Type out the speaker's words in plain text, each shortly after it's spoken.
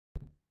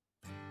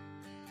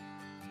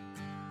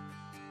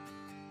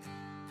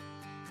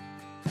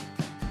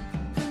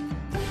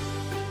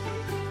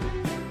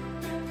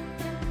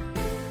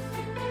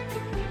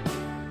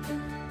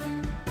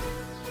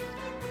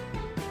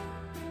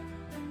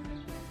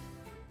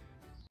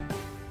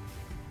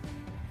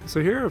So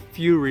here are a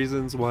few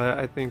reasons why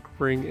I think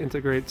Ring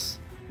integrates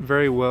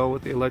very well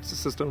with the Alexa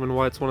system and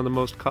why it's one of the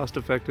most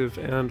cost-effective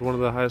and one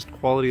of the highest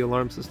quality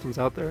alarm systems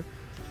out there.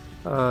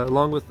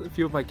 Along with a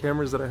few of my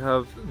cameras that I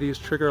have, these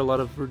trigger a lot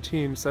of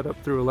routines set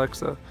up through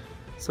Alexa.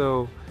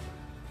 So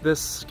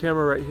this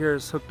camera right here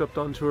is hooked up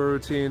onto a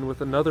routine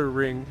with another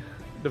Ring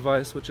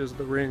device, which is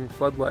the Ring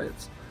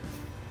floodlights.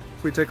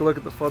 If we take a look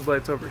at the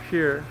floodlights over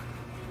here,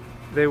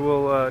 they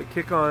will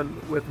kick on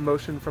with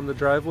motion from the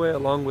driveway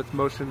along with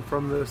motion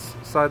from this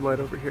side light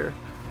over here.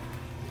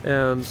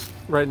 And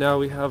right now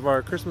we have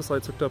our Christmas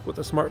lights hooked up with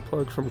a smart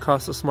plug from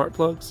Casa Smart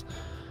Plugs.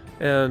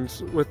 And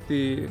with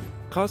the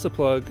Casa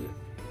plug,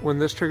 when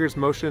this triggers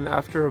motion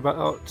after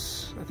about,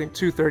 I think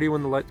 2:30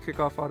 when the lights kick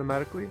off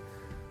automatically,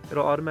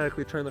 it'll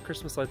automatically turn the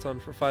Christmas lights on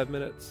for 5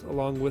 minutes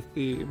along with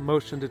the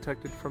motion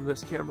detected from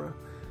this camera.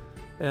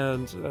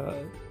 And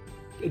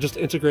it just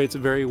integrates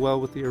very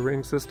well with the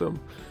Ring system.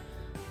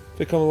 If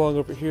we come along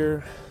over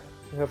here,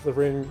 we have the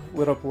Ring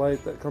lit up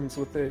light that comes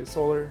with a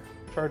solar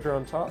charger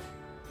on top.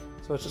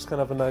 So it's just kind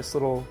of a nice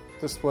little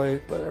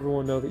display, let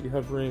everyone know that you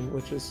have Ring,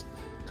 which is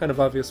kind of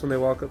obvious when they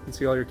walk up and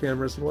see all your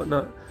cameras and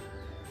whatnot.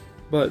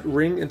 But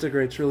Ring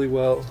integrates really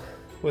well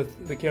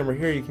with the camera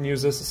here. You can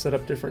use this to set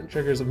up different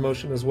triggers of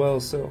motion as well.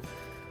 So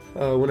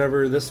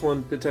whenever this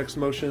one detects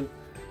motion,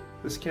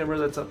 this camera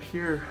that's up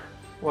here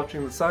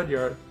watching the side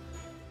yard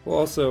will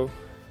also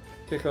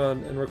kick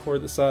on and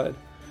record the side.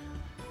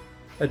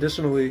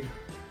 Additionally,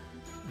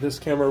 this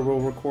camera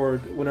will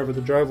record whenever the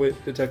driveway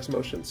detects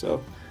motion.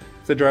 So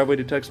if the driveway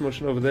detects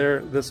motion over there,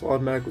 this will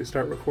automatically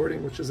start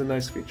recording, which is a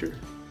nice feature.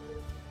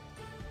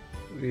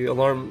 The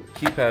alarm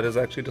keypad is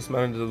actually just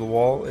mounted to the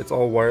wall. It's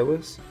all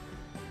wireless.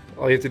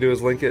 All you have to do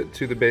is link it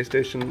to the base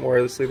station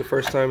wirelessly the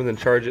first time and then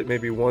charge it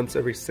maybe once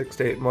every 6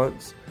 to 8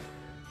 months.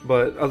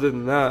 But other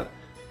than that,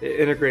 it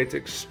integrates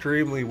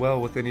extremely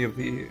well with any of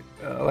the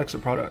Alexa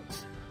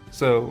products.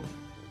 So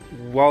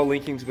while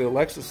linking to the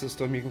Alexa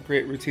system, you can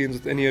create routines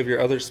with any of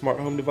your other smart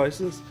home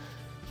devices.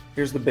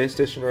 Here's the base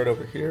station right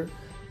over here.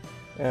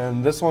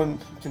 And this one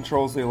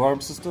controls the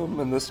alarm system,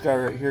 and this guy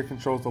right here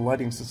controls the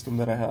lighting system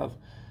that I have.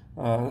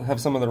 I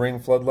have some of the Ring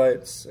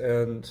floodlights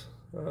and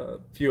a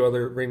few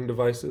other Ring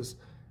devices.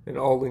 It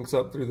all links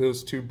up through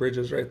those two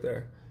bridges right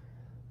there.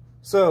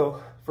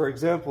 So, for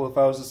example, if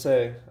I was to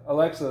say,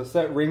 Alexa,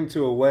 set Ring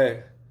to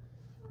away,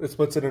 this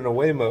puts it in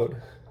away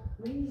mode.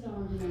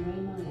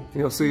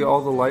 You'll see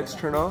all the lights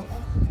turn off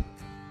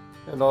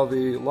and all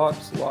the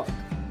locks lock.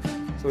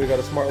 So we got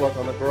a smart lock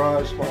on the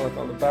garage, smart lock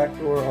on the back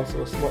door,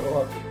 also a smart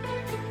lock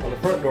on the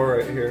front door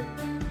right here.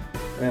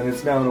 And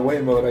it's now in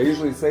away mode. I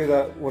usually say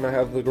that when I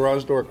have the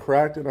garage door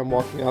cracked and I'm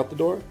walking out the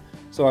door.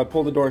 So I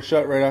pull the door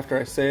shut right after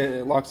I say it.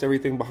 It locks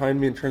everything behind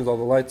me and turns all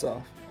the lights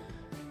off.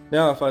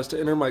 Now if I was to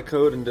enter my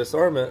code and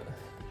disarm it,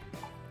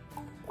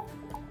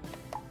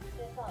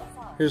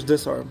 here's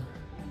disarm.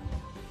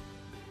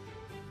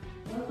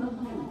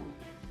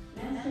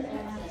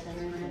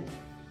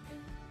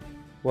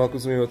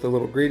 Welcomes me with a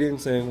little greeting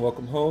saying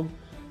welcome home.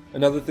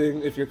 Another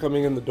thing, if you're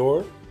coming in the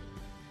door,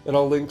 it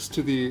all links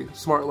to the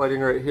smart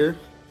lighting right here.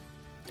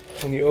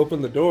 When you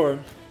open the door,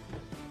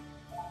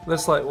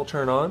 this light will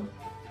turn on.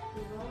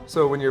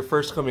 So when you're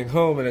first coming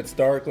home and it's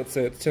dark, let's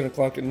say it's 10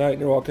 o'clock at night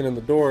and you're walking in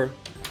the door,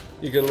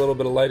 you get a little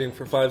bit of lighting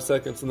for 5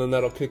 seconds and then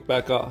that'll kick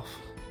back off.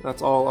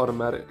 That's all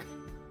automatic.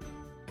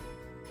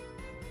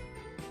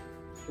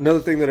 Another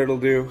thing that it'll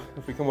do,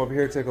 if we come over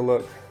here, take a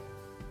look.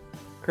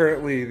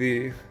 Currently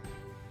the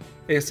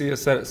AC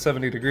is set at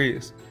 70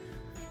 degrees.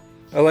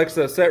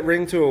 Alexa, set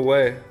Ring to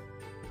away.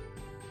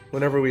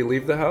 Whenever we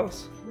leave the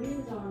house,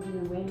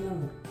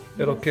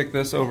 it'll kick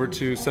this over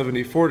to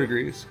 74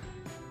 degrees.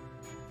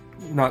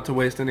 Not to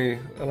waste any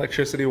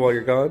electricity while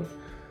you're gone.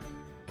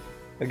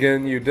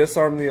 Again, you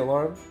disarm the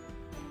alarm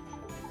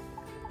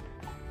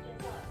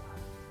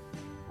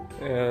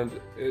and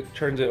it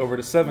turns it over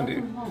to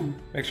 70.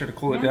 Make sure to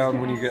cool it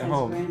down when you get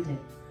home.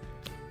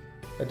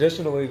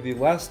 Additionally, the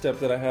last step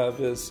that I have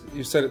is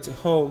you set it to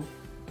home.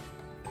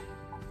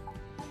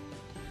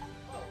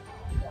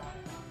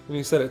 When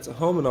you set it to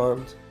home and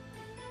armed,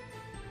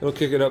 it'll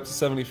kick it up to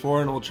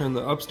 74 and it'll turn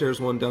the upstairs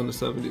one down to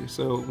 70.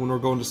 So when we're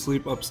going to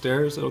sleep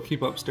upstairs, it'll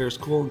keep upstairs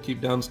cool and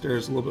keep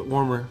downstairs a little bit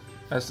warmer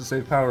as to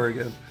save power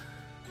again.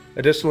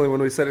 Additionally, when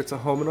we set it to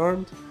home and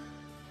armed,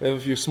 we have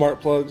a few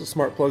smart plugs. The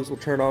smart plugs will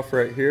turn off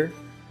right here.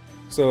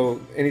 So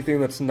anything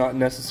that's not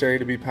necessary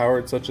to be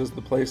powered, such as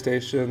the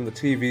PlayStation, the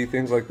TV,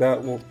 things like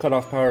that, will cut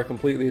off power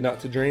completely, not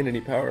to drain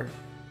any power.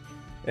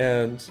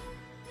 And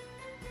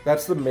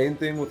that's the main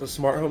thing with the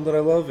smart home that I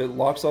love. It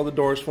locks all the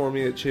doors for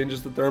me, it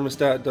changes the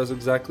thermostat, does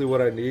exactly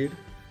what I need. Right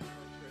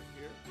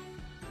here,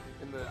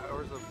 in the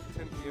hours of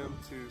 10 p.m.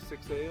 to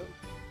 6 a.m.,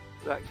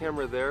 that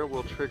camera there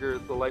will trigger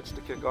the lights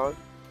to kick on.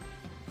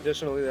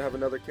 Additionally, they have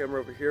another camera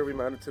over here we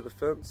mounted to the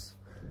fence.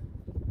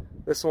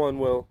 This one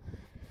will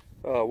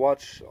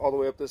watch all the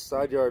way up this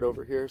side yard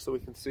over here, so we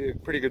can see a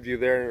pretty good view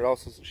there, and it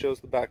also shows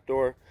the back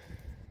door.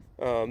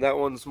 That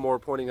one's more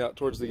pointing out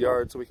towards the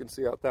yard, so we can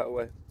see out that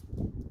way.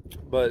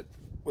 But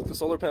with the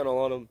solar panel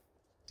on them,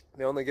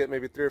 they only get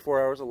maybe 3 or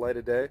 4 hours of light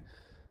a day.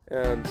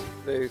 and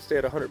they stay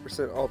at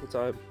 100% all the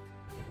time.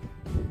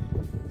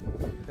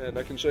 And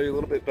I can show you a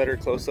little bit better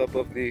close-up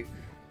of the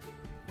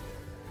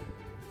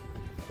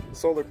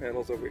solar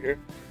panels over here.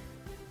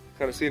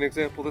 Kind of see an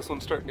example. This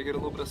one's starting to get a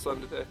little bit of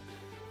sun today,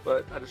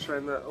 but I just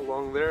ran that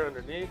along there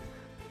underneath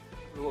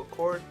a little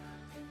cord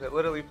that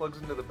literally plugs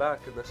into the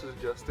back, and this is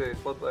just a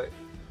floodlight.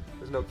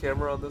 There's no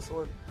camera on this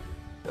one.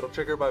 It'll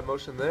trigger by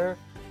motion there,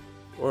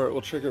 or it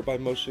will trigger by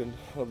motion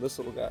on this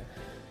little guy.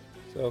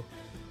 So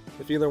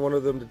if either one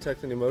of them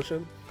detect any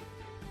motion,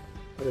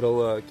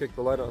 it'll kick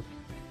the light on.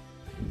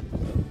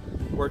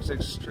 Works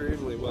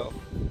extremely well.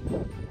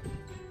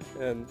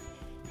 And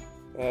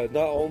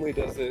not only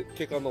does it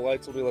kick on the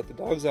lights when we let the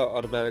dogs out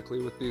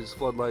automatically with these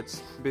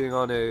floodlights being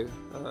on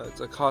it's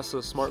a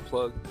Casa smart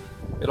plug,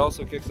 it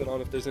also kicks it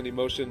on if there's any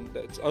motion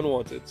that's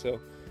unwanted. So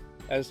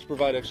as to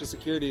provide extra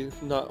security,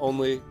 not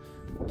only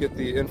get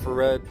the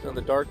infrared and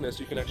the darkness,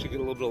 you can actually get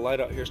a little bit of light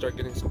out here, start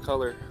getting some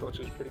color, which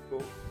is pretty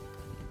cool.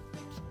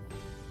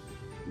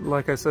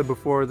 Like I said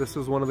before, this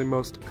is one of the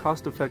most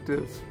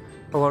cost-effective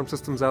alarm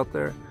systems out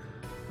there.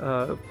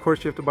 Of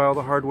course, you have to buy all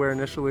the hardware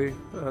initially.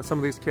 Some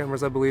of these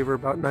cameras, I believe, are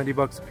about 90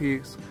 bucks a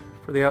piece.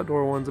 For the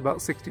outdoor ones, about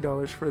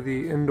 $60 for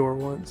the indoor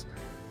ones.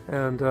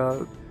 And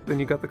then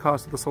you got the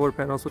cost of the solar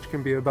panels, which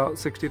can be about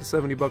 60 to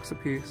 70 bucks a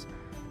piece.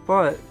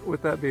 But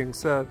with that being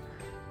said,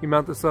 you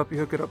mount this up, you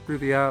hook it up through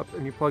the app,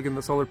 and you plug in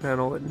the solar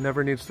panel. It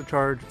never needs to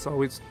charge. It's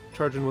always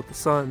charging with the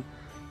sun.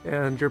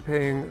 And you're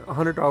paying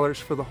 $100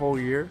 for the whole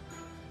year.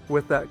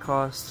 With that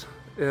cost,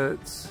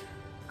 it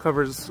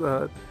covers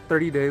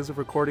 30 days of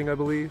recording, I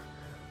believe,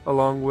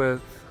 along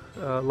with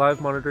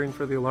live monitoring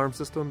for the alarm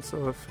system.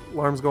 So if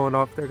alarm's going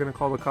off, they're going to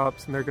call the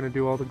cops and they're going to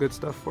do all the good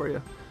stuff for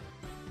you.